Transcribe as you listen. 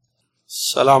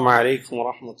السلام عليكم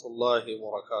ورحمة الله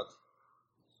وبركاته.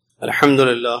 الحمد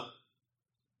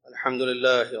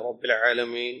لله رب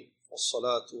العالمين،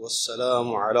 والصلاة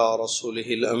والسلام على رسوله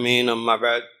الأمين. أما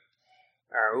بعد،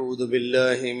 أعوذ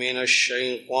بالله من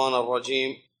الشيطان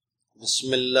الرجيم. بسم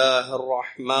الله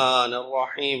الرحمن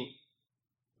الرحيم.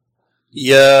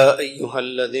 يا أيها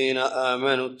الذين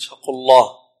آمنوا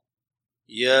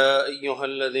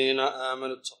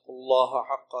اتقوا الله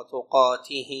حق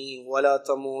تقاته ولا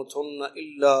تموتن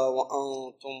إلا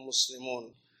وأنتم مسلمون.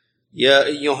 يا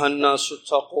أيها الناس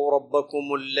اتقوا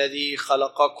ربكم الذي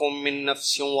خلقكم من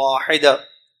نفس واحدة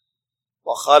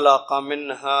وخلق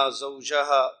منها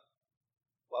زوجها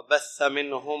وبث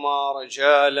منهما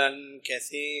رجالا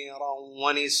كثيرا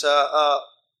ونساء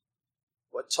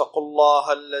واتقوا الله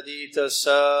الذي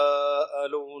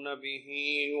تساءلون به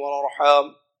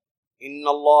والأرحام إن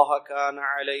الله كان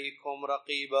عليكم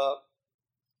رقيبا.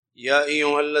 يا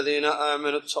أيها الذين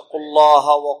آمنوا اتقوا الله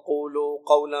وقولوا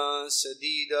قولا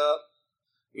سديدا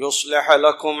يصلح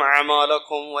لكم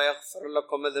أعمالكم ويغفر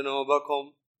لكم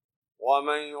ذنوبكم،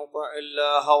 ومن يطع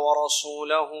الله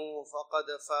ورسوله فقد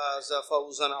فاز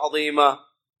فوزا عظيما.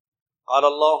 قال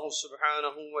الله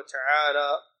سبحانه وتعالى: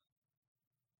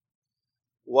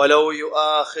 ولو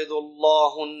يؤاخذ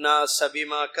الله الناس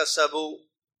بما كسبوا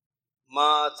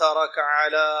ما ترك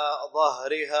على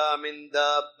ظهرها من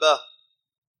دابة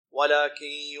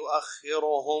ولكن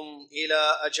يؤخرهم إلى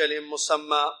أجل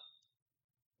مسمى.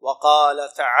 وقال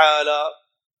تعالى: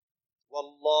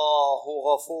 والله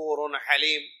غفور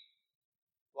حليم.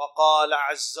 وقال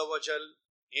عز وجل: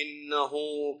 إنه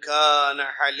كان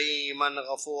حليما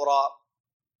غفورا.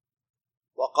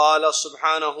 وقال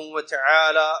سبحانه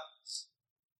وتعالى: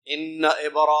 ان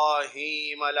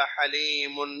ابراہیم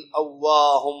لحلیم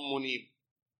اوواہ منیب.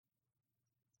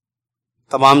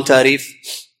 تمام تعریف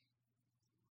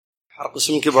ہر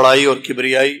قسم کی بڑائی اور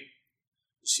کبریائی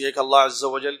اسی ایک اللہ عز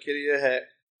و جل کے لیے ہے،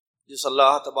 جس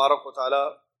اللہ تبارک و تعالی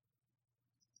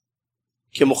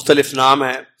کے مختلف نام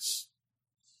ہیں،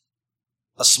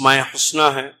 اسماء حسنی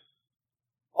ہیں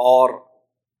اور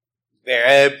بے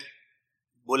عیب،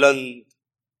 بلند،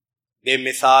 بے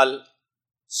مثال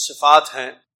صفات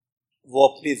ہیں. وہ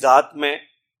اپنی ذات میں،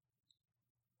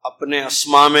 اپنے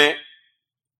اسماء میں،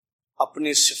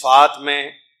 اپنی صفات میں،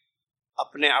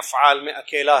 اپنے افعال میں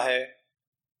اکیلا ہے،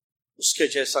 اس کے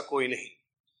جیسا کوئی نہیں.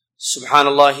 سبحان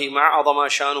اللہ ما عظم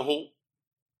شانہ،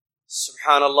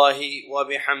 سبحان اللہ و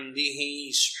بحمدہ،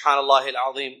 سبحان اللہ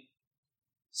العظیم.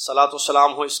 صلاۃ و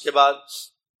سلام ہو اس کے بعد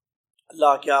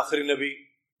اللہ کے آخری نبی،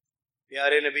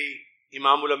 پیارے نبی،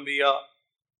 امام الانبیاء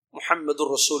محمد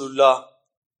الرسول اللہ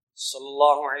صلی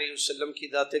اللہ علیہ وسلم کی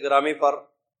ذات گرامی پر،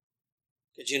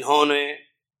 کہ جنہوں نے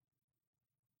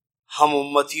ہم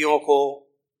امتیوں کو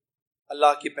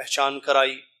اللہ کی پہچان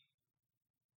کرائی،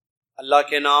 اللہ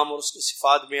کے نام اور اس کے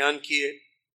صفات بیان کیے،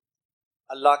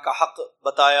 اللہ کا حق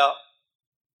بتایا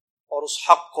اور اس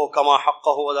حق کو کما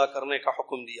حقہ ادا کرنے کا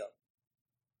حکم دیا.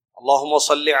 اللہم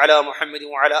صلی علی محمد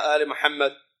وعلی آل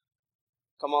محمد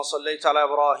کما صلیت علی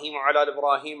ابراہیم وعلی آل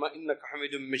ابراہیم انک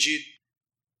حمید مجید.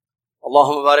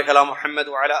 اللهم بارك على محمد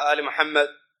وعلى آل محمد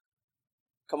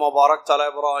كما باركت على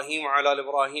إبراهيم وعلى آل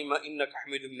إبراهيم إنك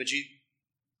حميد مجيد.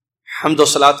 حمد و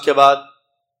صلات کے بعد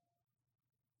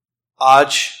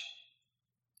آج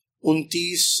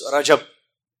 29 رجب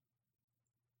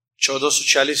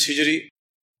 1440 ہجری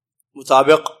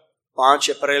مطابق 5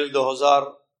 اپریل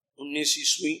 2019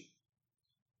 عیسوی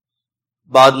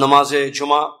بعد نماز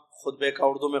جمعہ خطبے کا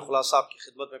اردو میں خلاصہ آپ کی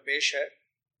خدمت میں پیش ہے.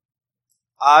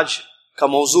 آج کا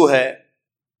موضوع ہے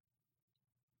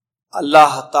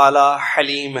اللہ تعالی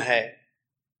حلیم ہے.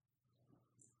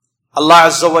 اللہ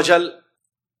عز و جل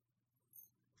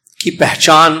کی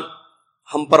پہچان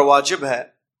ہم پر واجب ہے،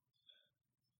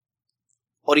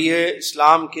 اور یہ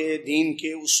اسلام کے دین کے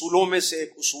اصولوں میں سے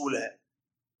ایک اصول ہے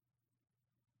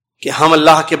کہ ہم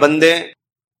اللہ کے بندے،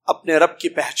 اپنے رب کی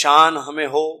پہچان ہمیں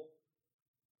ہو،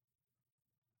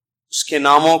 اس کے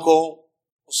ناموں کو،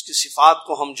 اس کی صفات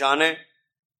کو ہم جانیں،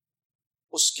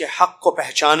 اس کے حق کو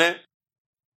پہچانیں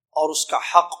اور اس کا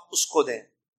حق اس کو دیں.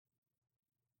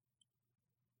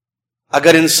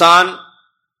 اگر انسان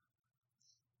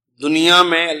دنیا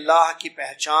میں اللہ کی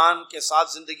پہچان کے ساتھ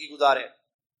زندگی گزارے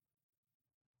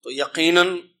تو یقیناً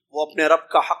وہ اپنے رب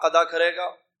کا حق ادا کرے گا،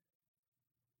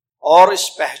 اور اس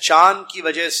پہچان کی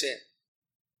وجہ سے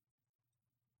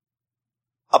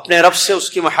اپنے رب سے اس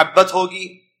کی محبت ہوگی،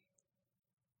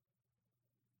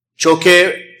 جو کہ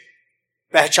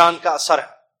پہچان کا اثر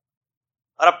ہے.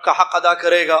 رب کا حق ادا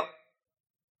کرے گا،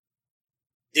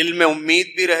 دل میں امید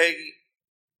بھی رہے گی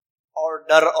اور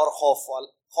ڈر اور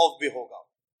خوف بھی ہوگا.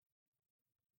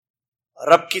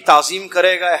 رب کی تعظیم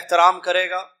کرے گا، احترام کرے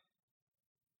گا،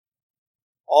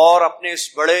 اور اپنے اس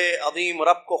بڑے عظیم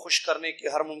رب کو خوش کرنے کی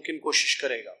ہر ممکن کوشش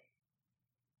کرے گا۔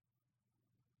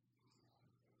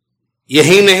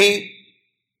 یہی نہیں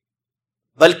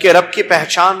بلکہ رب کی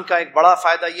پہچان کا ایک بڑا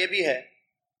فائدہ یہ بھی ہے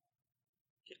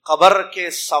کہ قبر کے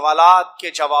سوالات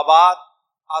کے جوابات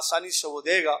آسانی سے وہ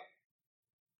دے گا،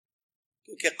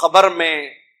 کیونکہ قبر میں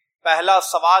پہلا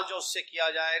سوال جو اس سے کیا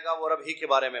جائے گا وہ رب ہی کے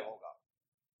بارے میں ہوگا۔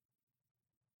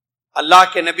 اللہ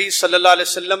کے نبی صلی اللہ علیہ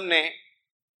وسلم نے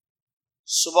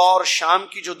صبح اور شام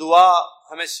کی جو دعا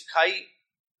ہمیں سکھائی،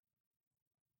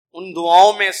 ان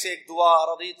دعاؤں میں سے ایک دعا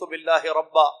رضیت باللہ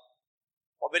ربا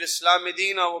وبالاسلام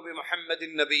دینا وبمحمد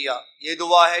النبیہ، یہ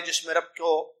دعا ہے جس میں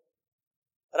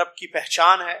رب کی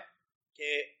پہچان ہے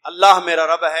کہ اللہ میرا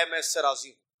رب ہے، میں اس سے راضی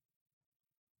ہوں۔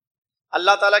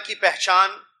 اللہ تعالیٰ کی پہچان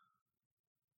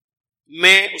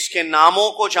میں اس کے ناموں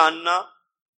کو جاننا،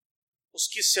 اس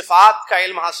کی صفات کا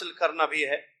علم حاصل کرنا بھی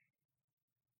ہے۔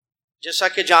 جیسا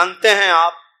کہ جانتے ہیں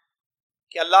آپ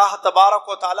کہ اللہ تبارک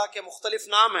و تعالیٰ کے مختلف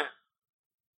نام ہیں،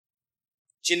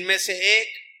 جن میں سے ایک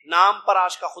نام پر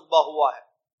آج کا خطبہ ہوا ہے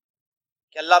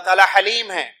کہ اللہ تعالیٰ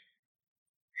حلیم ہے،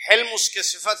 حلم اس کے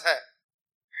صفت ہے،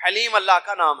 حلیم اللہ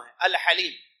کا نام ہے،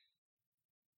 الحلیم۔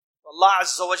 تو اللہ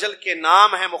عز و جل کے نام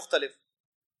ہیں مختلف،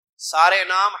 سارے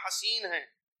نام حسین ہیں،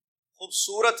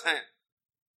 خوبصورت ہیں،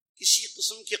 کسی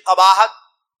قسم کی قباحت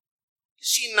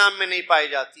کسی نام میں نہیں پائی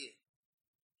جاتی ہے،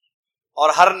 اور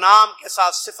ہر نام کے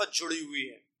ساتھ صفت جڑی ہوئی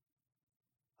ہے۔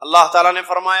 اللہ تعالیٰ نے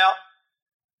فرمایا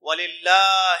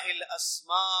وَلِلَّهِ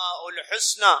الْأَسْمَاءُ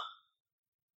الْحُسْنَى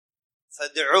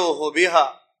فَادْعُوهُ بِهَا،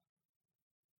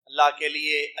 اللہ کے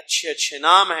لیے اچھے اچھے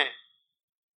نام ہیں،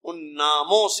 ان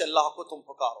ناموں سے اللہ کو تم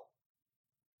پکارو۔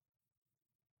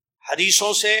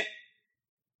 حدیثوں سے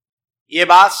یہ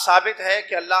بات ثابت ہے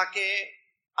کہ اللہ کے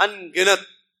ان گنت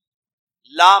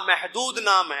لامحدود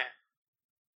نام ہیں،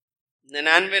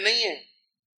 99 نہیں ہیں،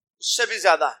 اس سے بھی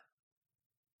زیادہ ہیں،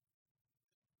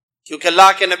 کیونکہ اللہ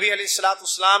کے نبی علیہ الصلوۃ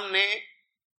والسلام نے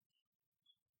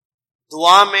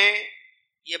دعا میں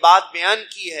یہ بات بیان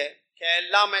کی ہے کہ اے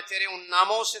اللہ میں تیرے ان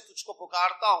ناموں سے تجھ کو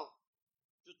پکارتا ہوں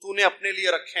جو تو نے اپنے لیے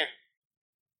رکھے ہیں،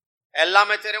 اے اللہ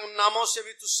میں تیرے ان ناموں سے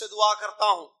بھی تجھ سے دعا کرتا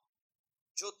ہوں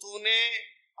جو تو نے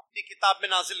اپنی کتاب میں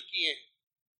نازل کیے ہیں،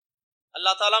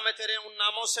 اللہ تعالیٰ میں تیرے ان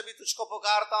ناموں سے بھی تجھ کو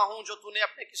پکارتا ہوں جو تو نے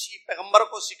اپنے کسی پیغمبر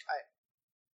کو سکھائے،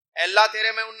 اے اللہ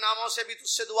تیرے میں ان ناموں سے بھی تجھ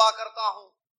سے دعا کرتا ہوں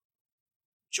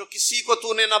جو کسی کو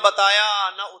تو نے نہ بتایا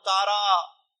نہ اتارا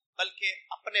بلکہ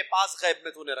اپنے پاس غیب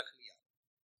میں تو نے رکھ لیا۔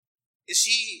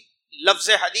 اسی لفظ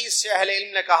حدیث سے اہل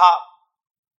علم نے کہا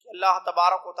کہ اللہ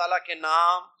تبارک و تعالیٰ کے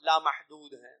نام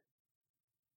لامحدود ہیں۔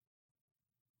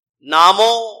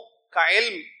 ناموں کا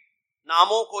علم،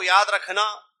 ناموں کو یاد رکھنا،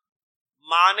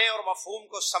 معنی اور مفہوم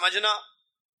کو سمجھنا،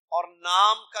 اور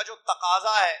نام کا جو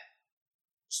تقاضا ہے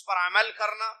اس پر عمل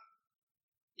کرنا،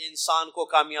 یہ انسان کو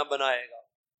کامیاب بنائے گا،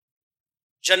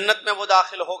 جنت میں وہ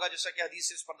داخل ہوگا، جیسا کہ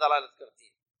حدیث اس پر دلالت کرتی ہے۔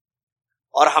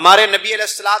 اور ہمارے نبی علیہ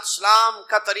الصلوۃ والسلام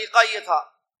کا طریقہ یہ تھا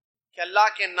کہ اللہ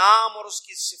کے نام اور اس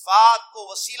کی صفات کو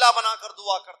وسیلہ بنا کر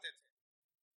دعا کرتے تھے،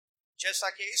 جیسا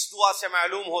کہ اس دعا سے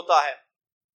معلوم ہوتا ہے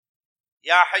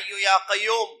یا حی یا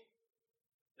قیوم،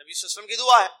 نبی صلی اللہ علیہ وسلم کی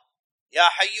دعا ہے، یا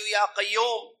حی یا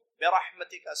قیوم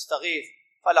برحمتک استغیث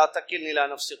فلا تکلنی الی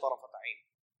نفسی طرفۃ عین۔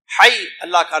 حی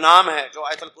اللہ کا نام ہے جو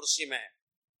آیت الکرسی میں ہے،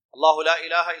 اللہ لا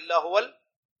الہ الا هو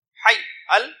الحی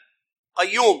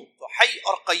القیوم، تو حی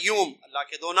اور قیوم اللہ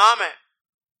کے دو نام ہیں۔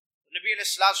 نبی علیہ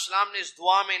الصلوۃ والسلام نے اس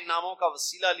دعا میں ان ناموں کا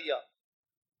وسیلہ لیا،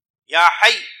 یا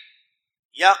حی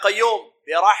یا قیوم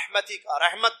برحمتک،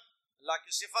 رحمت اللہ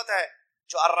کی صفت ہے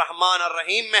جو الرحمن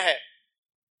الرحیم میں ہے،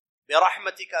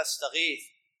 برحمتک استغیث،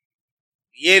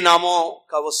 یہ ناموں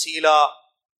کا وسیلہ،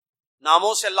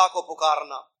 ناموں سے اللہ کو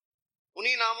پکارنا۔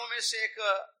 انہی ناموں میں سے ایک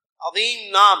عظیم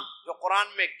نام جو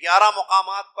قرآن میں 11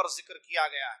 مقامات پر ذکر کیا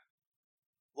گیا ہے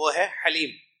وہ ہے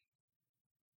حلیم،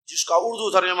 جس کا اردو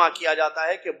ترجمہ کیا جاتا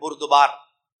ہے کہ بردبار،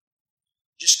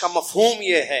 جس کا مفہوم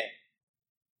یہ ہے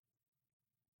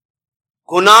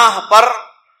گناہ پر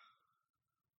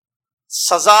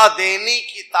سزا دینے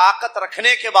کی طاقت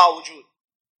رکھنے کے باوجود،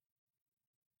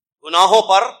 گناہوں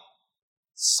پر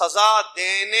سزا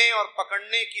دینے اور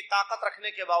پکڑنے کی طاقت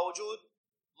رکھنے کے باوجود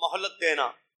مہلت دینا۔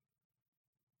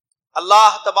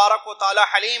 اللہ تبارک و تعالی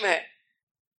حلیم ہے،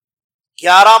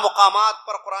 11 مقامات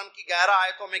پر قرآن کی 11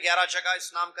 آیتوں میں 11 جگہ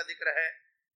اس نام کا ذکر ہے،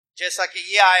 جیسا کہ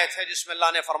یہ آیت ہے جس میں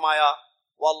اللہ نے فرمایا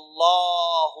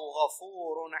واللہ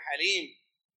غفور حلیم،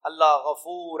 اللہ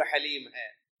غفور حلیم ہے۔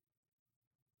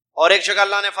 اور ایک جگہ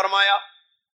اللہ نے فرمایا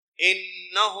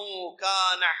انہ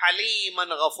کان حلیما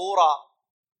غفورا،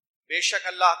 بے شک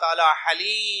اللہ تعالی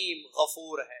حلیم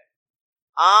غفور ہے۔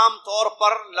 عام طور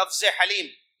پر لفظ حلیم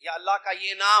یا اللہ کا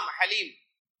یہ نام حلیم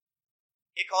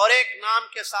ایک اور ایک نام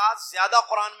کے ساتھ زیادہ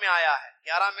قرآن میں آیا ہے،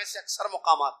 11 میں سے اکثر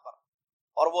مقامات پر،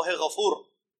 اور وہ ہے غفور۔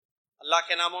 اللہ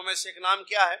کے ناموں میں سے ایک نام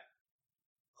کیا ہے؟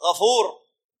 غفور،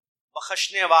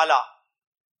 بخشنے والا۔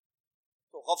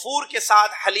 تو غفور کے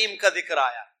ساتھ حلیم کا ذکر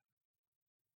آیا،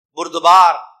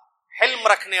 بردبار، حلم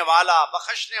رکھنے والا،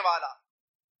 بخشنے والا۔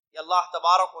 یہ اللہ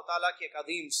تبارک و تعالیٰ کی ایک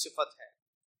عظیم صفت ہے۔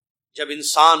 جب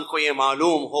انسان کو یہ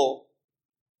معلوم ہو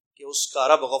کہ اس کا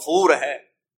رب غفور ہے،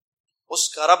 اس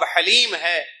کا رب حلیم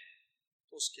ہے،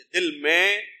 تو اس کے دل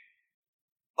میں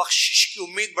بخشش کی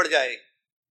امید بڑھ جائے گی،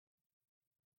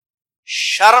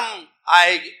 شرم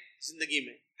آئے گی زندگی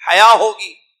میں، حیا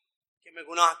ہوگی کہ میں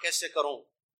گناہ کیسے کروں،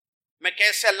 میں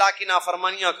کیسے اللہ کی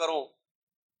نافرمانیاں کروں۔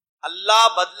 اللہ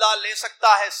بدلہ لے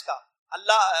سکتا ہے اس کا،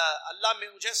 اللہ میں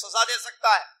مجھے سزا دے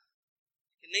سکتا ہے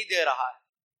کہ نہیں دے رہا ہے،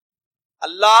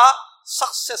 اللہ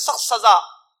سخت سے سخت سزا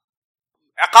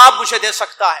عقاب مجھے دے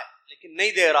سکتا ہے لیکن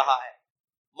نہیں دے رہا ہے،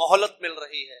 مہلت مل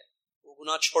رہی ہے۔ وہ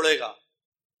گناہ چھوڑے گا،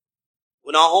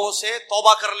 گناہوں سے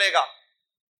توبہ کر لے گا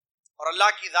اور اللہ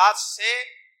کی ذات سے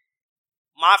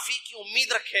معافی کی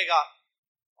امید رکھے گا،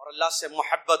 اور اللہ سے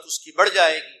محبت اس کی بڑھ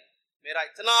جائے گی۔ میرا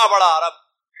اتنا بڑا رب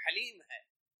حلیم ہے،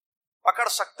 پکڑ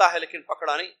سکتا ہے لیکن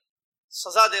پکڑا نہیں،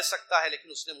 سزا دے سکتا ہے لیکن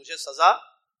اس نے مجھے سزا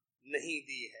نہیں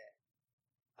دی ہے۔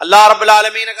 اللہ رب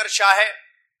العالمین اگر چاہے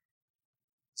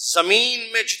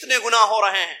زمین میں جتنے گناہ ہو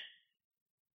رہے ہیں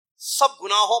سب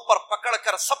گناہوں پر پکڑ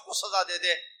کر سب کو سزا دے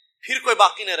دے، پھر کوئی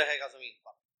باقی نہیں رہے گا زمین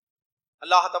پر۔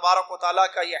 اللہ تبارک و تعالیٰ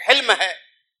کا یہ حلم ہے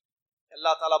کہ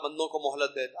اللہ تعالیٰ بندوں کو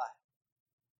مہلت دیتا ہے۔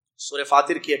 سورہ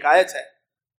فاطر کی ایک آیت ہے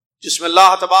جس میں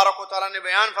اللہ تبارک و تعالیٰ نے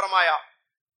بیان فرمایا،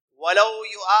 وَلَوْ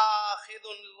يُؤَاخِذُ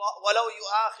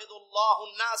اللَّهُ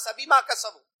النَّاسَ بِمَا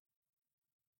كَسَبُوا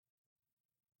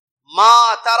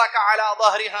مَا تَرَكَ عَلَى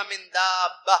ظَهْرِهَا مِن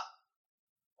دَابَّةٍ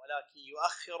وَلَكِنْ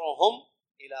يُؤَخِّرُهُمْ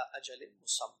إِلَى أَجَلٍ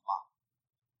مُّسَمًّى۔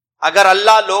 اگر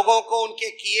اللہ لوگوں کو ان کے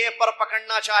کیے پر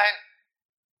پکڑنا چاہے،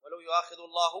 وَلَوْ يُؤَاخِذُ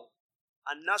اللَّهُ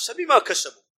النَّاسَ بِمَا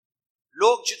كَسَبُوا،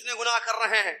 لوگ جتنے گناہ کر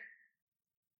رہے ہیں،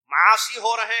 معاصی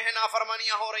ہو رہے ہیں،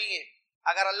 نافرمانیاں ہو رہی ہیں،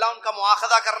 اگر اللہ ان کا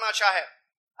مواخذہ کرنا چاہے،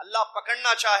 اللہ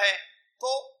پکڑنا چاہے، تو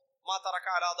ما ترک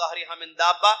علی ظہرہا من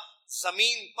دابہ،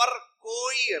 زمین پر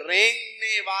کوئی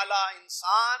رینگنے والا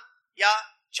انسان یا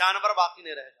جانور باقی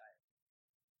نہیں رہ جائے،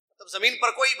 مطلب زمین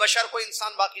پر کوئی بشر، کوئی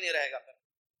انسان باقی نہیں رہے گا، پھر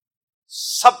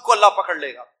سب کو اللہ پکڑ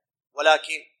لے گا۔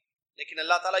 لیکن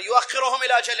اللہ تعالیٰ یؤخرہم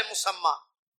الی اجل مسمی،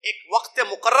 ایک وقت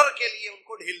مقرر کے لیے ان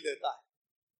کو ڈھیل دیتا ہے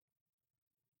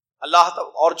اللہ،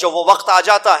 اور جب وہ وقت آ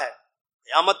جاتا ہے،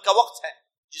 قیامت کا وقت ہے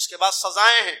جس کے بعد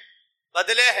سزائیں ہیں،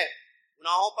 بدلے ہیں،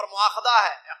 گناہوں پر مواخذہ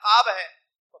ہے، عقاب ہے،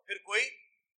 تو پھر کوئی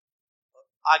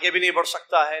آگے بھی نہیں بڑھ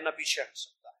سکتا ہے نہ پیچھے ہٹ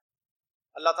سکتا ہے۔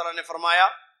 اللہ تعالیٰ نے فرمایا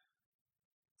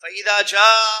فَإِذَا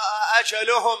جَاءَ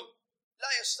أَجَلُهُمْ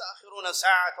لَا يَسْتَأْخِرُونَ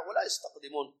سَاعَةً وَلَا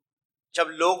يَسْتَقْدِمُونَ، جب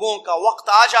لوگوں کا وقت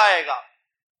آ جائے گا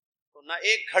تو نہ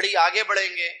ایک گھڑی آگے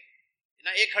بڑھیں گے، نہ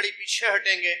ایک گھڑی پیچھے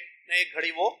ہٹیں گے، نہ ایک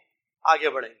گھڑی وہ آگے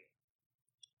بڑھیں گے۔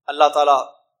 اللہ تعالیٰ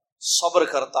صبر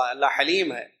کرتا ہے، اللہ حلیم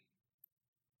ہے،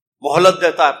 مہلت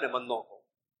دیتا ہے اپنے بندوں کو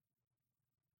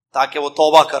تاکہ وہ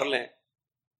توبہ کر لیں،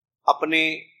 اپنے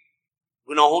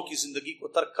گناہوں کی زندگی کو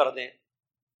ترک کر دیں۔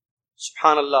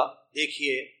 سبحان اللہ،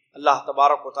 دیکھیے اللہ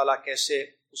تبارک و تعالیٰ کیسے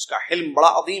اس کا حلم بڑا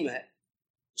عظیم ہے،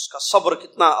 اس کا صبر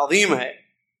کتنا عظیم ہے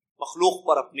مخلوق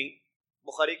پر اپنی۔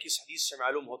 بخاری کی حدیث سے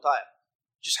معلوم ہوتا ہے،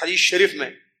 جس حدیث شریف میں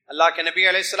اللہ کے نبی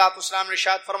علیہ الصلوۃ والسلام نے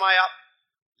ارشاد فرمایا،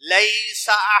 لیس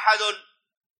احد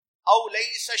او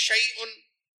لیس شیء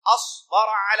اصبر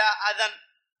على اذى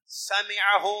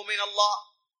سمعه من الله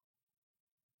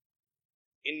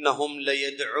انهم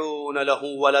ليدعون له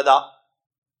ولدا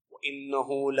وانه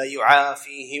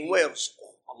ليعافيهم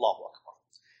ويرزقهم۔ اللہ اکبر،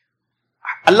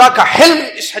 اللہ کا حلم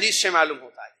اس حدیث سے معلوم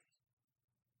ہوتا ہے،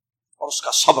 اور اس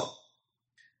کا صبر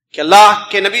کہ اللہ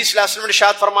کے نبی صلی اللہ علیہ وسلم نے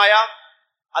ارشاد فرمایا،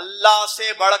 اللہ سے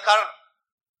بڑھ کر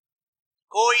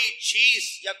کوئی چیز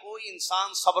یا کوئی انسان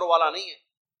صبر والا نہیں ہے۔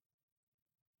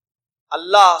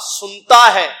 اللہ سنتا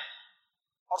ہے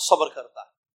اور صبر کرتا ہے۔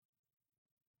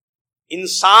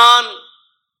 انسان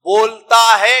بولتا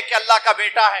ہے کہ اللہ کا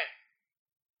بیٹا ہے،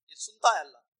 یہ سنتا ہے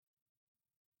اللہ۔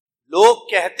 لوگ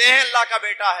کہتے ہیں اللہ کا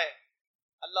بیٹا ہے،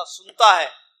 اللہ سنتا ہے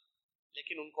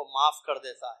لیکن ان کو معاف کر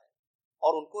دیتا ہے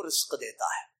اور ان کو رزق دیتا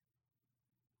ہے۔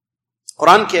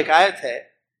 قرآن کی ایک آیت ہے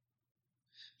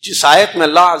جس آیت میں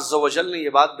اللہ عز و جل نے یہ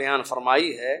بات بیان فرمائی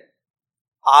ہے،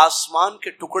 آسمان کے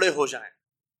ٹکڑے ہو جائیں،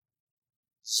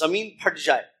 زمین پھٹ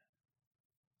جائے،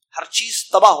 ہر چیز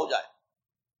تباہ ہو جائے،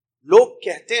 لوگ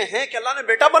کہتے ہیں کہ اللہ نے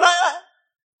بیٹا بنایا ہے،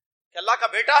 کہ اللہ کا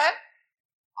بیٹا ہے،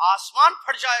 آسمان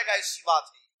پھٹ جائے گا، ایسی بات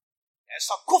ہے،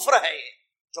 ایسا کفر ہے یہ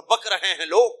جو بک رہے ہیں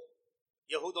لوگ،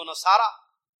 یہود و نصارہ،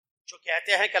 جو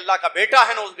کہتے ہیں کہ اللہ کا بیٹا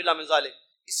ہے نعوذ باللہ من ذالک،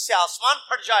 اس سے آسمان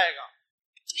پھٹ جائے گا،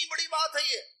 اتنی بڑی بات ہے،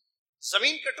 یہ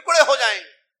زمین کے ٹکڑے ہو جائیں گے،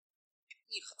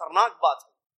 اتنی خطرناک بات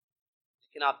ہے۔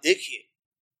 لیکن آپ دیکھیے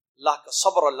اللہ کا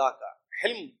صبر، اللہ کا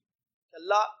حلم، کہ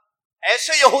اللہ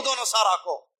ایسے یہود و نصارہ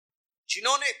کو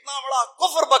جنہوں نے اتنا بڑا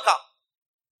کفر بکا،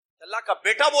 اللہ کا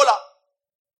بیٹا بولا،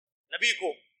 نبی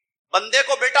کو، بندے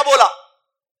کو بیٹا بولا،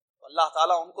 تو اللہ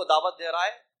تعالیٰ ان کو دعوت دے رہا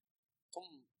ہے تم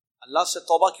اللہ سے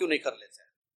توبہ کیوں نہیں کر لیتے،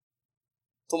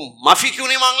 تم معافی کیوں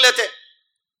نہیں مانگ لیتے،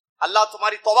 اللہ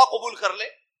تمہاری توبہ قبول کر لے،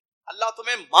 اللہ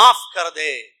تمہیں معاف کر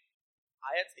دے۔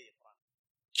 آیت ہے یہ قرآن،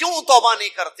 کیوں توبہ نہیں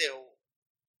کرتے ہو؟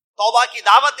 توبہ کی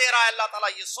دعوت دے رہا ہے اللہ تعالیٰ،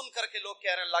 یہ سن کر کے لوگ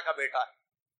کہہ رہے ہیں اللہ کا بیٹا ہے۔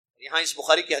 یہاں اس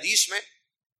بخاری کی حدیث میں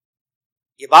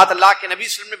یہ بات اللہ کے نبی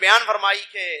صلی اللہ علیہ وسلم نے بیان فرمائی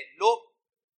کہ لوگ،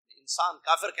 انسان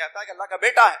کافر کہتا ہے کہ اللہ کا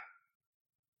بیٹا ہے،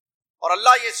 اور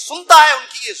اللہ یہ سنتا ہے ان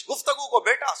کی اس گفتگو کو،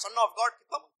 بیٹا، سن آف گاڈ،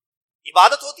 کتنا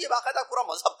عبادت ہوتی ہے، باقاعدہ پورا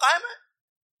مذہب قائم ہے،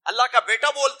 اللہ کا بیٹا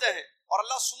بولتے ہیں، اور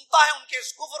اللہ سنتا ہے ان کے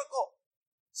اس کفر کو،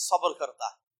 صبر کرتا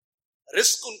ہے،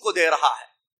 رزق ان کو دے رہا ہے۔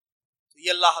 تو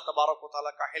یہ اللہ تبارک و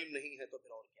تعالیٰ کا حلم نہیں ہے تو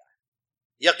پھر اور کیا ہے؟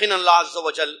 یقین اللہ عز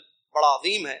و جل بڑا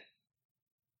عظیم ہے،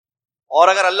 اور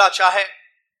اگر اللہ چاہے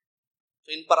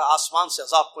تو ان پر آسمان سے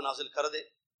عذاب کو نازل کر دے۔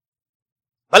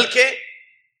 بلکہ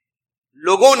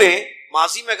لوگوں نے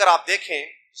ماضی میں اگر آپ دیکھیں،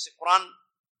 جسے قرآن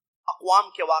اقوام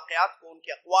کے واقعات کو، ان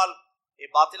کے اقوال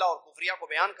باطلہ اور کفریہ کو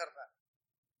بیان کرتا ہے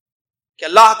کہ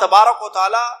اللہ تبارک و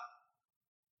تعالی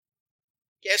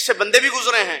کے ایسے بندے بھی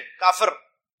گزرے ہیں کافر،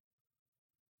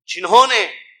 جنہوں نے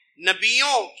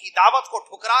نبیوں کی دعوت کو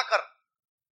ٹھکرا کر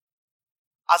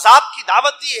عذاب کی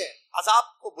دعوت دی ہے، عذاب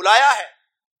کو بلایا ہے۔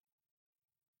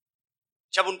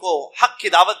 جب ان کو حق کی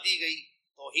دعوت دی گئی،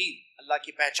 توحید، اللہ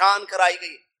کی پہچان کرائی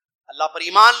گئی، اللہ پر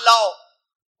ایمان لاؤ،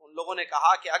 ان لوگوں نے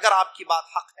کہا کہ اگر آپ کی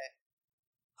بات حق ہے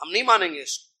ہم نہیں مانیں گے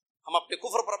اس کو، ہم اپنے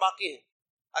کفر پر باقی ہیں،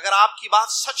 اگر آپ کی بات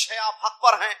سچ ہے، آپ حق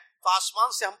پر ہیں، تو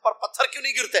آسمان سے ہم پر پتھر کیوں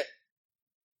نہیں گرتے؟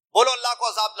 بولو اللہ کو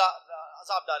عذاب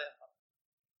ڈالے،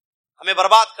 ہمیں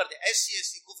برباد کر دے۔ ایسی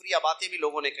ایسی کفریہ باتیں بھی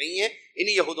لوگوں نے کہی ہیں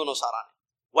انہی یہود و نصارہ نے۔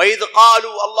 وَإِذْ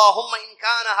قَالُوا اللَّهُمَّ إِنْ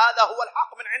كَانَ هَذَا هُوَ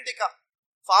الْحَقُّ مِنْ عِنْدِكَ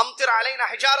فَأَمْطِرْ عَلَيْنَا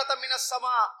حِجَارَةً مِنَ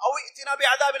السَّمَاءِ أَوْ ائْتِنَا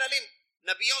بِعَذَابٍ أَلِيمٍ۔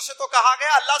 نبیوں سے تو کہا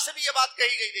گیا، اللہ سے بھی یہ بات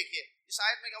کہی گئی۔ دیکھیے اس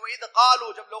آیت میں کہ وَإِذْ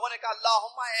قَالُوا، جب لوگوں نے کہا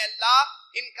اللہم، اے اللہ،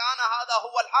 إِنْ كَانَ هَذَا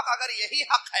هُوَ الْحَقُّ، اگر یہی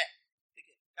حق ہے۔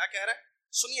 دیکھیے کیا کہہ رہے ہیں،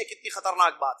 سنیے کتنی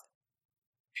خطرناک بات ہے۔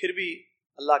 پھر بھی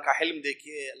اللہ کا حلم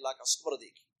دیکھیے، اللہ کا صبر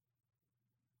دیکھیے،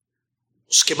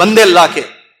 اس کے بندے اللہ کے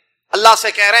اللہ سے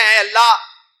کہہ رہے ہیں، اے اللہ،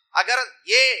 اگر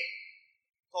یہ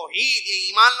توحید، یہ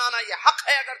ایمان لانا، یہ حق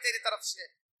ہے اگر تیری طرف سے،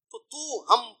 تو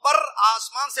ہم پر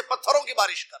آسمان سے پتھروں کی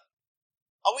بارش کر،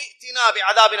 او ائتنا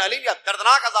بعذاب علیم، یا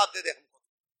دردناک عذاب دے دے ہم کو۔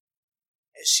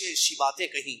 ایسی ایسی باتیں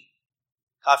کہیں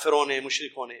کافروں نے،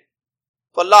 مشرکوں نے۔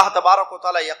 تو اللہ تبارک و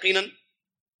تعالی یقیناً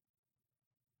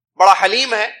بڑا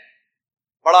حلیم ہے،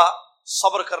 بڑا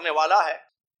صبر کرنے والا ہے،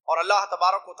 اور اللہ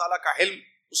تبارک و تعالی کا علم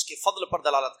اس کے فضل پر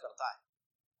دلالت کرتا ہے،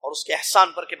 اور اس کے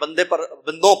احسان پر کہ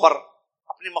بندوں پر،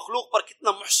 اپنی مخلوق پر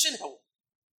کتنا محسن ہے وہ،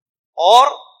 اور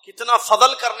کتنا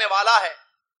فضل کرنے والا ہے۔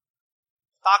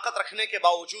 طاقت رکھنے کے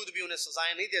باوجود بھی انہیں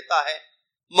سزائیں نہیں دیتا ہے،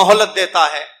 مہلت دیتا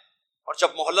ہے، اور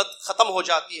جب مہلت ختم ہو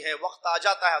جاتی ہے، وقت آ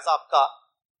جاتا ہے عذاب کا،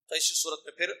 تو اسی صورت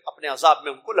میں پھر اپنے عذاب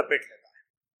میں ان کو لپیٹ لیتا ہے،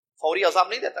 فوری عذاب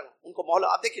نہیں دیتا ان کو، مہلت۔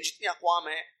 آپ دیکھیں جتنی اقوام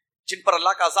ہیں جن پر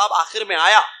اللہ کا عذاب آخر میں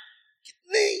آیا،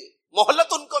 کتنی مہلت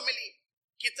ان کو ملی،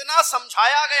 کتنا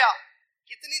سمجھایا گیا،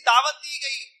 کتنی دعوت دی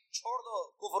گئی، چھوڑ دو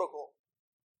کفر کو،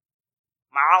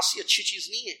 معاصی اچھی چیز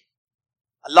نہیں ہے،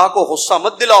 اللہ کو غصہ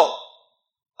مت دلاؤ،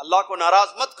 اللہ کو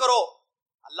ناراض مت کرو،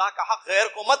 اللہ کا حق غیر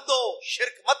کو مت دو،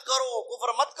 شرک مت کرو،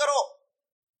 کفر مت کرو،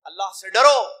 اللہ سے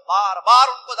ڈرو۔ بار بار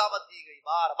ان کو دعوت دی گئی،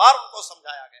 بار بار ان کو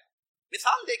سمجھایا گیا۔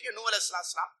 مثال دیکھیے، نوح علیہ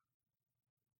السلام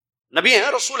نبی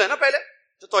ہیں، رسول ہیں نا، پہلے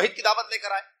جو توحید کی دعوت لے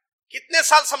کر آئے، کتنے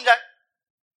سال سمجھائے؟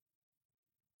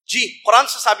 جی قرآن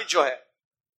سے ثابت جو ہے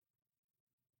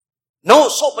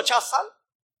 950 سال۔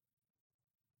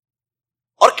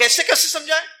 اور کیسے کیسے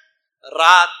سمجھائے؟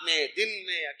 رات میں، دن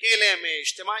میں، اکیلے میں،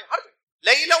 اجتماعی، ہر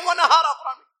لیلا و نہارا۔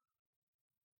 قرآن میں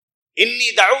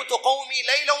انی دعوت قومی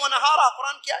لیلا و نہارا،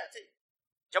 قرآن کی آیت ہے۔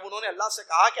 جب انہوں نے اللہ سے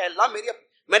کہا کہ اللہ میں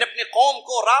نے اپنی قوم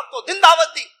کو رات و دن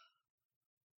دعوت دی،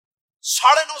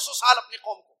 950 سال اپنی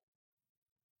قوم کو،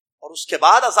 اور اس کے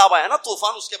بعد عذاب آیا نا،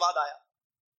 طوفان اس کے بعد آیا۔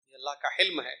 یہ اللہ کا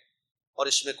حلم ہے، اور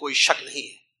اس میں کوئی شک نہیں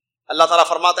ہے۔ اللہ تعالیٰ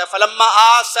فرماتا ہے فلما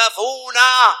آسفونا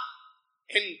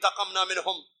انتقمنا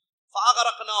منہم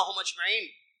فاغرقناہم اجمعین،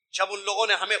 جب ان لوگوں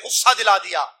نے ہمیں غصہ دلا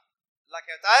دیا، اللہ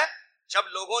کہتا ہے جب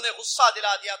لوگوں نے غصہ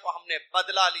دلا دیا تو ہم نے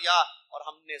بدلہ لیا اور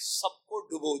ہم نے سب کو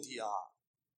ڈبو دیا۔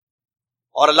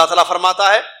 اور اللہ تعالیٰ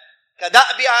فرماتا ہے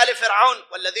كدأب آل فرعون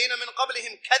والذین من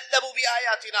قبلهم كذبوا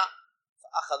بآیاتنا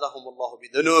فأخذهم اللہ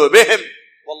بذنوبهم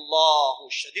واللہ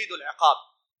شدید العقاب.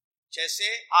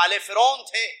 جیسے آل فرعون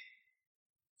تھے،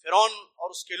 فرعون اور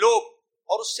اس کے لوگ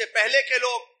اور اس سے پہلے کے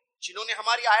لوگ جنہوں نے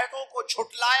ہماری آیتوں کو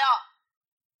جھٹلایا،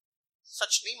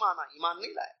 سچ نہیں مانا، ایمان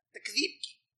نہیں لایا، تکذیب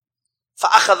کی.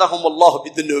 فأخذهم اللہ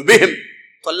بذنوبهم،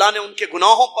 تو اللہ نے ان کے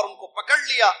گناہوں پر ان کو پکڑ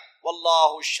لیا.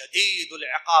 واللہ شدید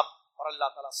العقاب، اور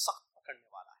اللہ تعالیٰ سخت پکڑنے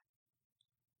والا ہے.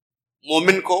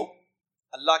 مومن کو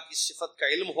اللہ کی صفت کا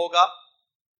علم ہوگا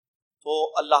تو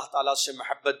اللہ تعالیٰ سے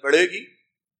محبت بڑھے گی،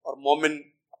 اور مومن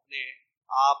اپنے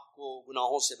آپ کو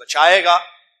گناہوں سے بچائے گا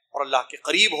اور اللہ کے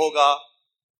قریب ہوگا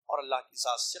اور اللہ کی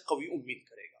ذات سے قوی امید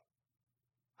کرے گا.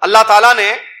 اللہ تعالیٰ نے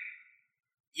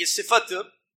یہ صفت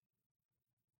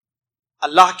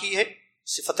اللہ کی ہے،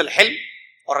 صفت الحلم،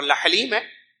 اور اللہ حلیم ہے.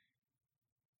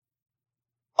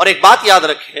 اور ایک بات یاد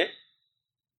رکھیں،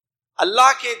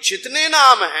 اللہ کے جتنے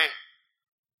نام ہیں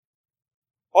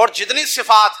اور جتنی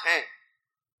صفات ہیں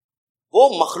وہ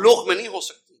مخلوق میں نہیں ہو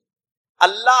سکتی.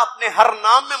 اللہ اپنے ہر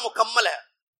نام میں مکمل ہے،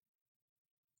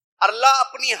 اللہ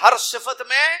اپنی ہر صفت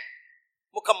میں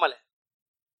مکمل ہے.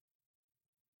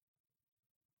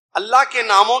 اللہ کے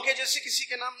ناموں کے جیسے کسی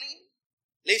کے نام نہیں ہے.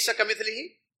 لیس کمثلہ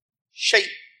شیء،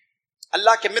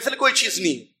 اللہ کے مثل کوئی چیز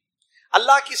نہیں ہے.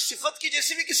 اللہ کی صفت کی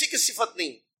جیسی بھی کسی کی صفت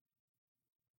نہیں.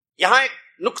 یہاں ایک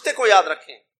نقطے کو یاد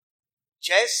رکھیں،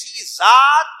 جیسی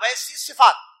ذات ویسی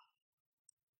صفات.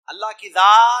 اللہ کی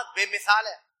ذات بے مثال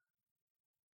ہے،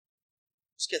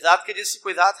 اس کے ذات کے جیسی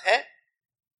کوئی ذات ہے؟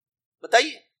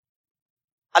 بتائیے.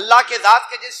 اللہ کے ذات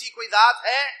کے جیسی کوئی ذات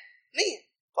ہے؟ نہیں ہے.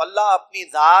 تو اللہ اپنی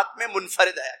ذات میں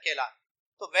منفرد ہے، اکیلا.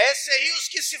 تو ویسے ہی اس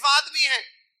کی صفات بھی ہیں.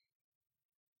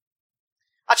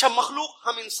 اچھا، مخلوق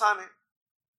ہم انسان ہیں،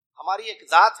 ہماری ایک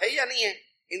ذات ہے یا نہیں ہے؟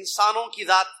 انسانوں کی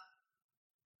ذات،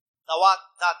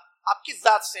 ذات آپ کس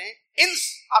ذات سے ہیں؟ انس،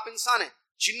 آپ انسان ہیں.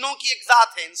 جنوں کی ایک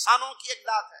ذات ہے، انسانوں کی ایک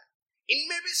ذات ہے، ان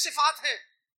میں بھی صفات ہیں.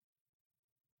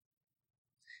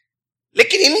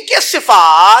 لیکن ان کے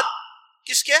صفات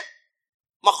کس کے؟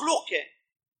 مخلوق کے.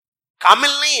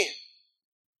 کامل نہیں ہے،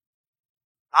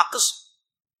 ناقص،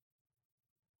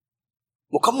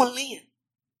 مکمل نہیں ہے،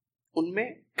 ان میں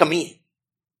کمی ہے.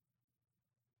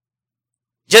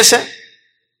 جیسے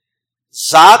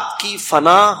ذات کی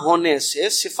فنا ہونے سے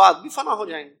صفات بھی فنا ہو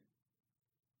جائیں گے.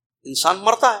 انسان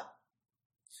مرتا ہے.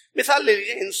 مثال لے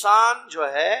لیجیے، انسان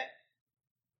جو ہے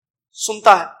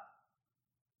سنتا ہے.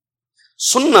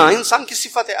 سننا انسان کی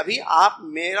صفت ہے. ابھی آپ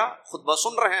میرا خطبہ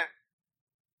سن رہے ہیں،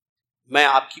 میں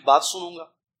آپ کی بات سنوں گا،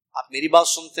 آپ میری بات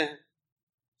سنتے ہیں.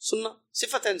 سننا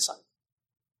صفت ہے انسان.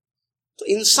 تو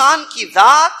انسان کی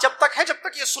ذات جب تک ہے، جب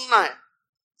تک یہ سننا ہے.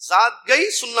 ذات گئی،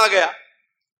 سننا گیا.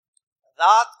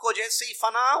 ذات کو جیسے ہی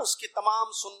فنا، اس کی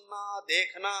تمام سننا،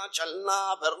 دیکھنا، چلنا،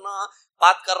 پھرنا،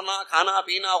 بات کرنا، کھانا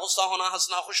پینا، غصہ ہونا،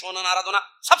 ہنسنا، خوش ہونا، ناراض ہونا،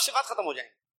 سب صفات ختم ہو جائیں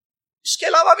گے. اس کے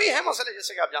علاوہ بھی ہیں مسئلے،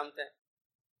 جیسے کہ آپ جانتے ہیں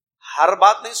ہر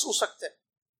بات نہیں سن سکتے.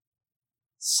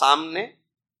 سامنے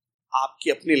آپ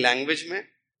کی اپنی لینگویج میں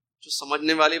جو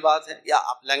سمجھنے والی بات ہے، یا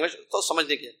آپ لینگویج تو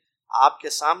سمجھنے کی، آپ کے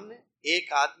سامنے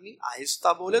ایک آدمی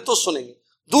آہستہ بولے تو سنیں گے،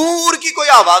 دور کی کوئی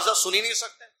آواز سن ہی نہیں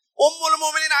سکتے. ام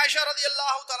المومنین عائشہ رضی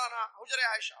اللہ تعالیٰ عنہ، حجر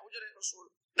عائشہ، حجر رسول،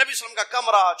 نبی صلی اللہ علیہ وسلم کا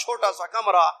کمرہ، چھوٹا سا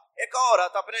کمرہ. ایک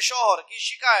عورت اپنے شوہر کی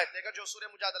شکایت لے کر، جو سورہ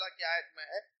مجادلہ کی آیت میں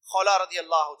ہے، خولا رضی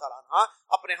اللہ تعالیٰ عنہ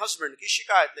اپنے ہسبینڈ کی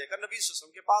شکایت لے کر نبی صلی اللہ علیہ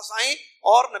وسلم کے پاس آئیں،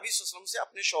 اور نبی صلی اللہ علیہ وسلم سے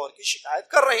اپنے شوہر کی شکایت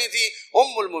کر رہی تھی.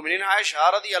 ام المومنین عائشہ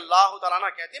رضی اللہ تعالیٰ عنہ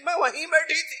کہتی، میں وہیں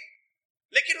بیٹھی تھی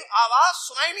لیکن آواز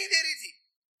سنائی نہیں دے رہی تھی.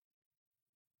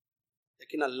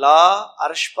 لیکن اللہ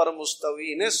عرش پر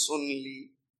مستوی نے سن لی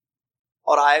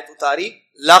اور آیت اتاری،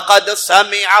 لقد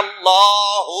سمع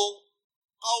اللہ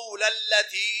قول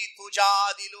التي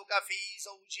تجادلك في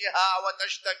زوجها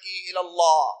وتشتكي الى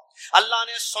اللہ. اللہ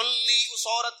نے سن لی اس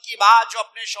عورت کی بات جو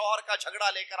اپنے شوہر کا جھگڑا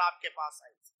لے کر آپ کے پاس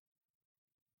آئی تھی.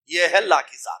 یہ ہے اللہ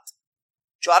کی ذات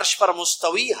جو عرش پر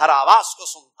مستوی، ہر آواز کو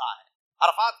سنتا ہے.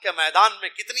 عرفات کے میدان میں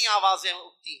کتنی آوازیں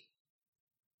اٹھتی ہیں،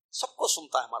 سب کو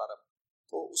سنتا ہے ہمارا رب.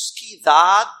 تو اس کی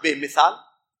ذات بے مثال،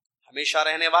 ہمیشہ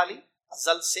رہنے والی،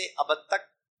 ازل سے ابد تک،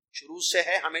 شروع سے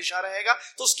ہے، ہمیشہ رہے گا.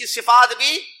 تو اس کی صفات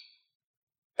بھی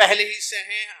پہلے ہی سے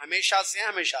ہیں، ہمیشہ سے ہیں،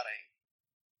 ہمیشہ رہیں گے.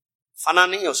 فنا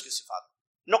نہیں ہے اس کی صفات،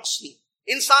 نقص نہیں.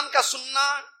 انسان کا سننا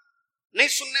نہیں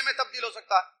سننے میں تبدیل ہو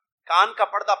سکتا. کان کا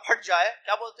پردہ پھٹ جائے،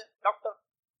 کیا بولتے ہیں ڈاکٹر،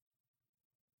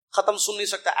 ختم سن نہیں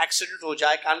سکتا. ایکسیڈنٹ ہو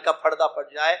جائے، کان کا پردہ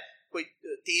پھٹ جائے، کوئی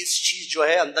تیز چیز جو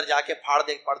ہے اندر جا کے پھاڑ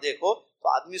دے پردے کو، تو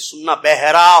آدمی سننا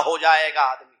بہرا ہو جائے گا.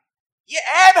 آدمی، یہ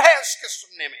عیب ہے اس کے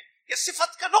سننے میں، یہ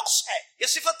صفت کا نقص ہے، یہ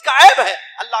صفت کا عیب ہے.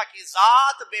 اللہ کی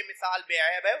ذات بے مثال بے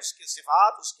عیب ہے، اس کی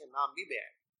صفات، اس کے نام بھی بے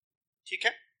عیب. ٹھیک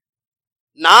ہے،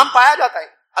 نام پایا جاتا ہے.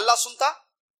 اللہ سنتا،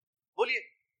 بولیے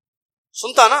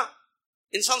سنتا نا،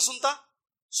 انسان سنتا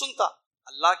سنتا.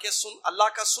 اللہ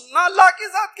کا سننا اللہ کی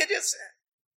ذات کے جیسے ہے.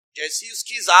 جیسی اس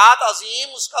کی ذات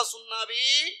عظیم اس کا سننا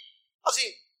بھی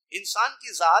عظیم. انسان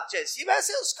کی ذات جیسی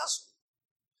ویسے اس کا سننا.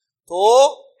 تو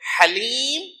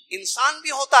حلیم انسان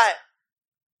بھی ہوتا ہے.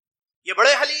 یہ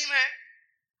بڑے حلیم ہیں,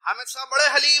 حامد صاحب بڑے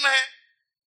حلیم ہیں,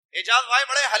 اعجاز بھائی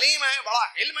بڑے حلیم ہیں, بڑا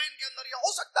علم ہے ان کے اندر. یہ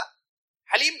ہو سکتا ہے.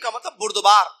 حلیم کا مطلب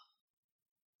بردبار,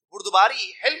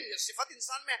 بردباری حلم یہ صفت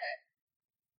انسان میں ہے.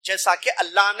 جیسا کہ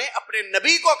اللہ نے اپنے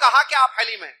نبی کو کہا کہ آپ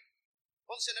حلیم ہیں.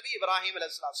 کون سے نبی؟ ابراہیم علیہ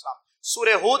السلام.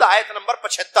 سورہ ہود آیت نمبر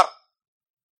 75.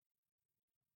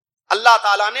 اللہ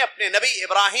تعالیٰ نے اپنے نبی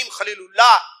ابراہیم خلیل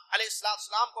اللہ علیہ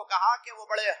السلام کو کہا کہ وہ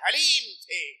بڑے حلیم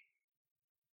تھے.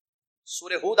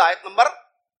 سورہ ہود آیت نمبر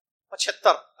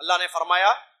 75. اللہ نے فرمایا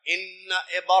ان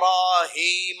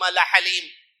ابراہیم لحلیم,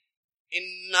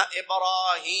 ان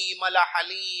ابراہیم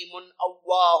لحلیم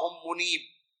اواہ منیب.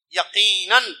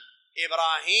 یقیناً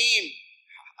ابراہیم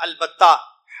البتہ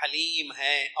حلیم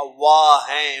ہیں, اواہ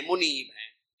ہیں, منیب ہیں.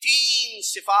 تین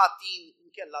صفات ان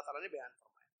کے اللہ تعالیٰ نے بیان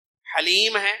فرمایا.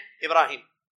 حلیم ہیں ابراہیم.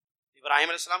 ابراہیم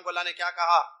علیہ السلام کو اللہ نے کیا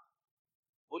کہا؟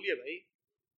 بولیے بھائی.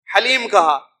 حلیم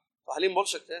کہا تو حلیم بول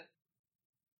سکتے ہیں.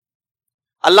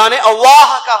 اللہ نے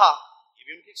اواہ کہا, یہ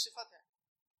بھی ان کی ایک صفت ہے.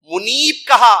 منیب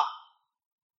کہا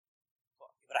تو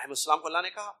ابراہیم علیہ السلام کو اللہ نے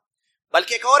کہا.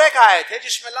 بلکہ ایک اور ایک آیت ہے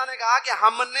جس میں اللہ نے کہا کہ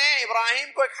ہم نے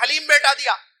ابراہیم کو ایک حلیم بیٹا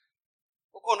دیا.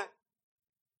 وہ کون ہے؟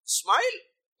 اسماعیل.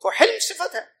 تو حلم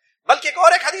صفت ہے. بلکہ ایک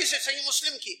اور ایک حدیث ہے صحیح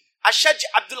مسلم کی, اشج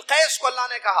عبد القیس کو اللہ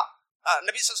نے کہا,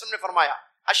 نبی صلی اللہ علیہ وسلم نے فرمایا,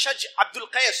 اشج عبد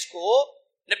القیس کو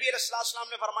نبی علیہ السلام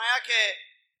نے فرمایا کہ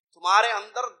تمہارے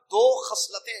اندر دو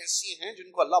خصلتیں ایسی ہیں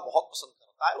جن کو اللہ بہت پسند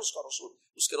کرتا ہے,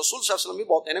 اس کے رسول صلی اللہ علیہ وسلم بھی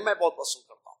بہت ہیں, میں بہت پسند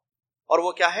کرتا ہوں. اور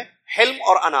وہ کیا ہے؟ حلم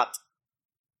اور انات,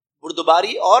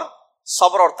 بردباری اور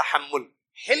صبر اور تحمل.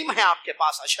 حلم ہے آپ کے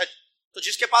پاس اشج, تو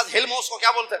جس کے پاس حلم ہو اس کو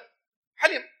کیا بولتے ہیں؟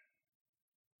 حلیم.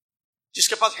 جس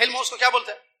کے پاس حلم ہو اس کو کیا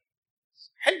بولتے ہیں؟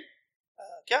 حلم.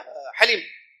 کیا؟ حلیم.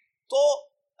 تو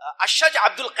اشج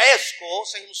عبد القیس کو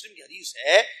صحیح مسلم کی حدیث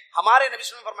ہے, ہمارے نبی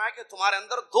صلی اللہ علیہ وسلم نے فرمایا کہ تمہارے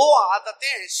اندر دو عادتیں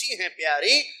ایسی ہیں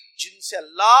پیاری جن سے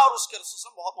اللہ اور اس کے رسول صلی اللہ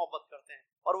علیہ وسلم بہت محبت کرتے ہیں,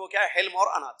 اور وہ کیا ہے؟ حلم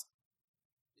اور انات.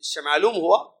 اس سے معلوم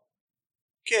ہوا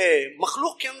کہ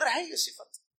مخلوق کے اندر ہے یہ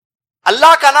صفت.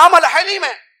 اللہ کا نام الحلیم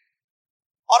ہے,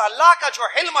 اور اللہ کا جو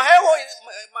حلم ہے وہ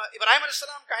ابراہیم علیہ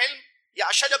السلام کا حلم یا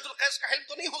اشج عبد القیس کا حلم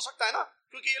تو نہیں ہو سکتا ہے نا,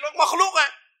 کیونکہ یہ لوگ مخلوق ہیں.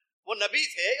 وہ نبی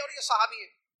تھے اور یہ صحابی ہیں,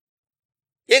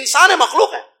 یہ انسان ہے,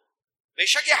 مخلوق ہے. بے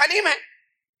شک یہ حلیم ہے,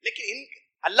 لیکن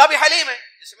اللہ بھی حلیم ہے.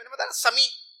 جیسے میں نے بتایا سمیع,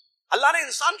 اللہ نے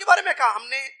انسان کے بارے میں کہا ہم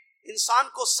نے انسان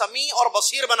کو سمیع اور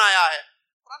بصیر بنایا ہے.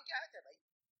 قرآن کی آیت ہے بھائی,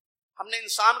 ہم نے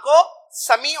انسان کو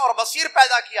سمیع اور بصیر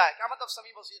پیدا کیا ہے. کیا مطلب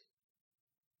سمیع بصیر؟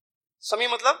 سمیع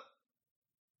مطلب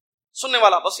سننے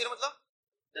والا, بصیر مطلب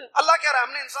اللہ کہہ رہا ہے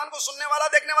ہم نے انسان کو سننے والا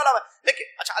دیکھنے والا.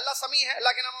 لیکن اچھا اللہ سمیع ہے, اللہ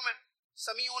کے ناموں میں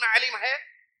سمیع علیم ہے,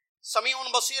 سمیع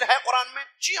بصیر ہے قرآن میں.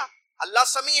 جی ہاں اللہ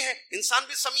سمیع ہے, انسان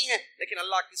بھی سمیع ہے, لیکن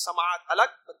اللہ کی سماعت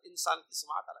الگ, انسان کی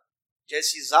سماعت الگ.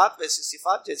 جیسی ذات ویسی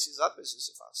صفات, جیسی ذات ویسی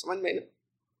صفات. سمجھ میں نہیں؟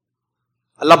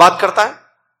 اللہ بات کرتا ہے,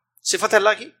 صفت ہے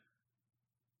اللہ کی.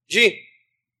 جی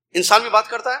انسان بھی بات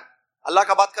کرتا ہے, اللہ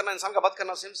کا بات کرنا انسان کا بات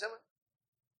کرنا سیم ہے,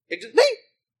 ایک نہیں.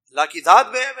 اللہ کی ذات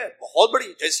بہت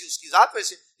بڑی, جیسی اس کی ذات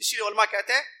ویسے. اسی لیے علماء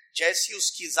کہتے ہیں جیسی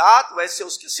اس کی ذات ویسے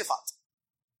اس کی صفات,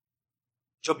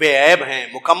 جو بے عیب ہیں,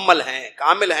 مکمل ہیں,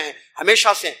 کامل ہیں,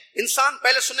 ہمیشہ سے. انسان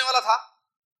پہلے سننے والا تھا,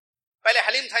 پہلے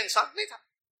حلیم تھا, انسان نہیں تھا.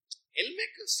 علم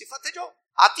ایک صفت ہے جو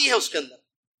آتی ہے اس کے اندر.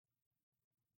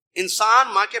 انسان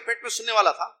ماں کے پیٹ میں سننے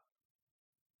والا تھا,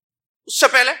 اس سے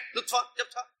پہلے نطفہ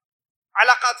جب تھا,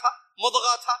 علقہ تھا,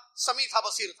 مضغہ تھا, سمیع تھا,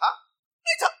 بصیر تھا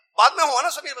نہیں تھا. بعد میں ہوا نا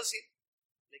سمیع بصیر.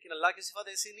 لیکن اللہ کی صفت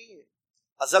ایسی نہیں ہے,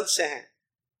 ازل سے ہیں.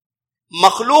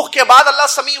 مخلوق کے بعد اللہ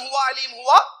سمیع ہوا, علیم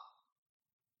ہوا.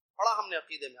 پڑھا ہم نے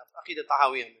عقیدے میں, عقیدہ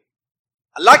طحاویہ میں.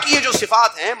 اللہ کی یہ جو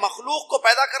صفات ہیں, مخلوق کو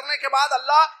پیدا کرنے کے بعد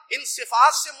اللہ ان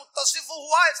صفات سے متصف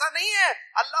ہوا, ایسا نہیں ہے.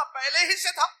 اللہ پہلے ہی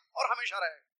سے تھا اور ہمیشہ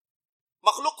رہے.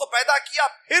 مخلوق کو پیدا کیا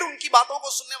پھر ان کی باتوں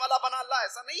کو سننے والا بنا, اللہ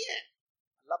ایسا نہیں ہے.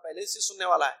 اللہ پہلے سے سننے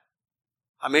والا ہے,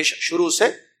 ہمیشہ, شروع سے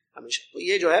ہمیشہ. تو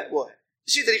یہ جو ہے وہ ہے.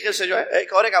 اسی طریقے سے جو ہے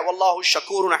ایک اور ایک واللہ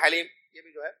شکور حلیم, یہ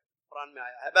بھی جو ہے قرآن میں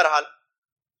آیا ہے. بہرحال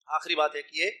آخری بات ایک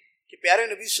یہ کہ پیارے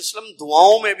نبی صلی اللہ علیہ وسلم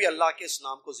دعاؤں میں بھی اللہ کے اس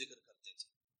نام کو ذکر کرتے تھے.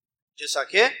 جیسا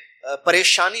کہ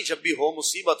پریشانی جب بھی ہو,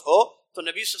 مصیبت ہو, تو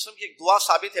نبی صلی اللہ علیہ وسلم کی ایک دعا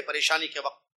ثابت ہے پریشانی کے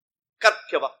وقت, کرب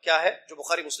کے وقت. کیا ہے؟ جو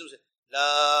بخاری مسلم سے,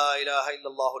 لا الہ الا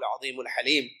اللہ العظیم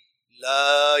الحلیم,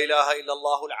 لا الہ الا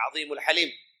اللہ العظیم الحلیم.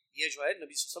 یہ جو ہے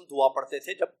نبی صلی اللہ علیہ وسلم دعا پڑھتے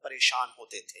تھے جب پریشان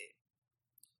ہوتے تھے.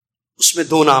 اس میں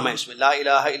دو نام ہیں, اس میں لا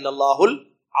الہ الا اللہ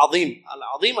العظیم,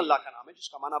 العظیم اللہ کا نام ہے جس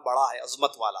کا معنی بڑا ہے,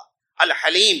 عظمت والا.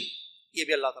 الحلیم یہ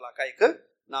بھی اللہ تعالیٰ کا ایک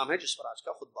نام ہے جس پر آج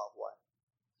کا خطبہ ہوا ہے.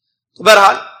 تو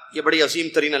بہرحال یہ بڑی عظیم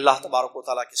ترین اللہ تبارک و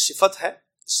تعالیٰ کی صفت ہے،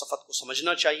 اس صفت کو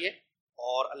سمجھنا چاہیے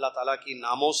اور اللہ تعالیٰ کی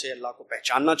ناموں سے اللہ کو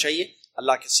پہچاننا چاہیے،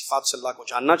 اللہ کی صفات سے اللہ کو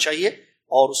جاننا چاہیے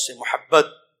اور اس سے محبت،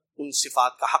 ان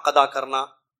صفات کا حق ادا کرنا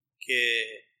کہ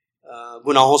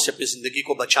گناہوں سے اپنی زندگی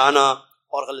کو بچانا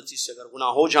اور غلطی سے اگر گناہ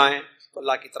ہو جائیں تو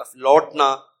اللہ کی طرف لوٹنا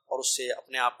اور اس سے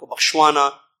اپنے آپ کو بخشوانا،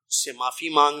 اس سے معافی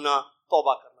مانگنا،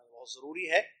 توبہ کرنا بہت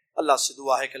ضروری ہے۔ اللہ سے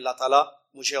دعا ہے کہ اللہ تعالیٰ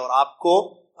مجھے اور آپ کو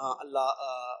اللہ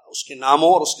اس کے ناموں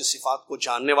اور اس کے صفات کو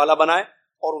جاننے والا بنائے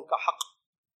اور ان کا حق،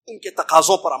 ان کے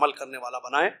تقاضوں پر عمل کرنے والا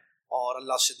بنائے۔ اور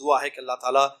اللہ سے دعا ہے کہ اللہ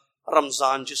تعالیٰ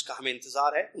رمضان جس کا ہمیں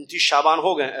انتظار ہے، 29 شعبان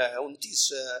ہو گئے،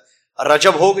 29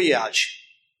 رجب ہو گئی ہے، آج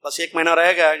بس 1 مہینہ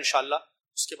رہ گیا ہے انشاءاللہ،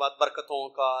 اس کے بعد برکتوں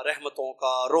کا، رحمتوں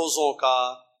کا، روزوں کا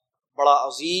بڑا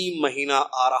عظیم مہینہ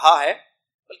آ رہا ہے،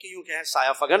 بلکہ یوں کہیں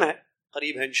سایہ فگن ہے،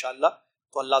 قریب ہے انشاءاللہ۔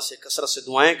 تو اللہ سے کثرت سے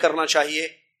دعائیں کرنا چاہیے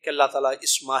کہ اللہ تعالیٰ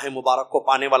اس ماہ مبارک کو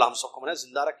پانے والا ہم سب کو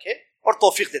زندہ رکھے اور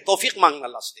توفیق دے۔ توفیق مانگنا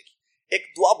اللہ سے، دیکھیے ایک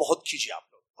دعا بہت کیجیے آپ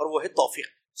لوگ، اور وہ ہے توفیق۔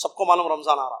 سب کو معلوم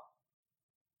رمضان آ رہا،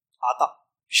 آتا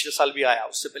پچھلے سال بھی آیا،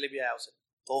 اس سے پہلے بھی آیا، اسے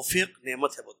توفیق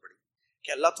نعمت ہے بہت بڑی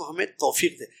کہ اللہ تو ہمیں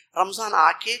توفیق دے۔ رمضان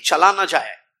آ کے چلا نہ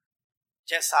جائے،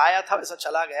 جیسا آیا تھا ویسا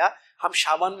چلا گیا، ہم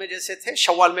شعبان میں جیسے تھے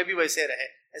شوال میں بھی ویسے رہے،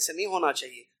 ایسے نہیں ہونا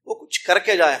چاہیے۔ وہ کچھ کر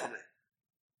کے جائے، ہمیں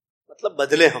مطلب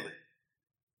بدلے، ہمیں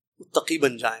متقی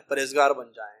بن جائیں، پرہیزگار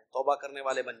بن جائیں، توبہ کرنے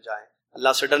والے بن جائیں،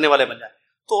 اللہ سے ڈرنے والے بن جائیں۔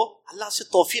 تو اللہ سے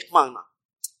توفیق مانگنا،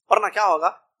 ورنہ کیا ہوگا،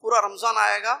 پورا رمضان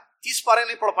آئے گا 30 پارے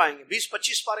نہیں پڑھ پائیں گے،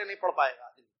 20-25 پارے نہیں پڑھ پائے گا۔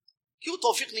 کیوں؟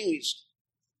 توفیق نہیں ہوئی،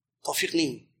 توفیق نہیں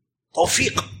ہوئی۔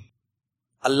 توفیق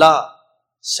اللہ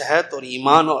صحت اور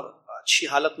ایمان اور اچھی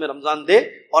حالت میں رمضان دے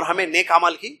اور ہمیں نیک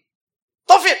عمل کی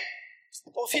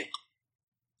توفیق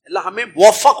اللہ ہمیں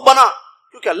موفق بنا،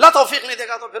 کیونکہ اللہ توفیق نہیں دے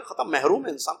گا تو پھر ختم، محروم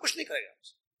ہے انسان، کچھ نہیں کرے گا۔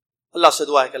 اللہ سے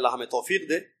دعا ہے کہ اللہ ہمیں توفیق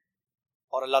دے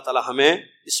اور اللہ تعالی ہمیں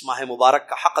اس ماہ مبارک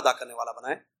کا حق ادا کرنے والا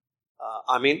بنائے،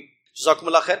 آمین۔ جزاکم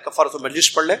اللہ خیر۔ کفارۃ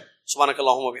المجلس پڑھ لیں۔ سبحانک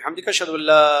اللہم و بحمدک، اشہد ان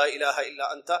لا الہ الا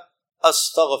انت،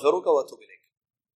 استغفرک و اتوب الیک۔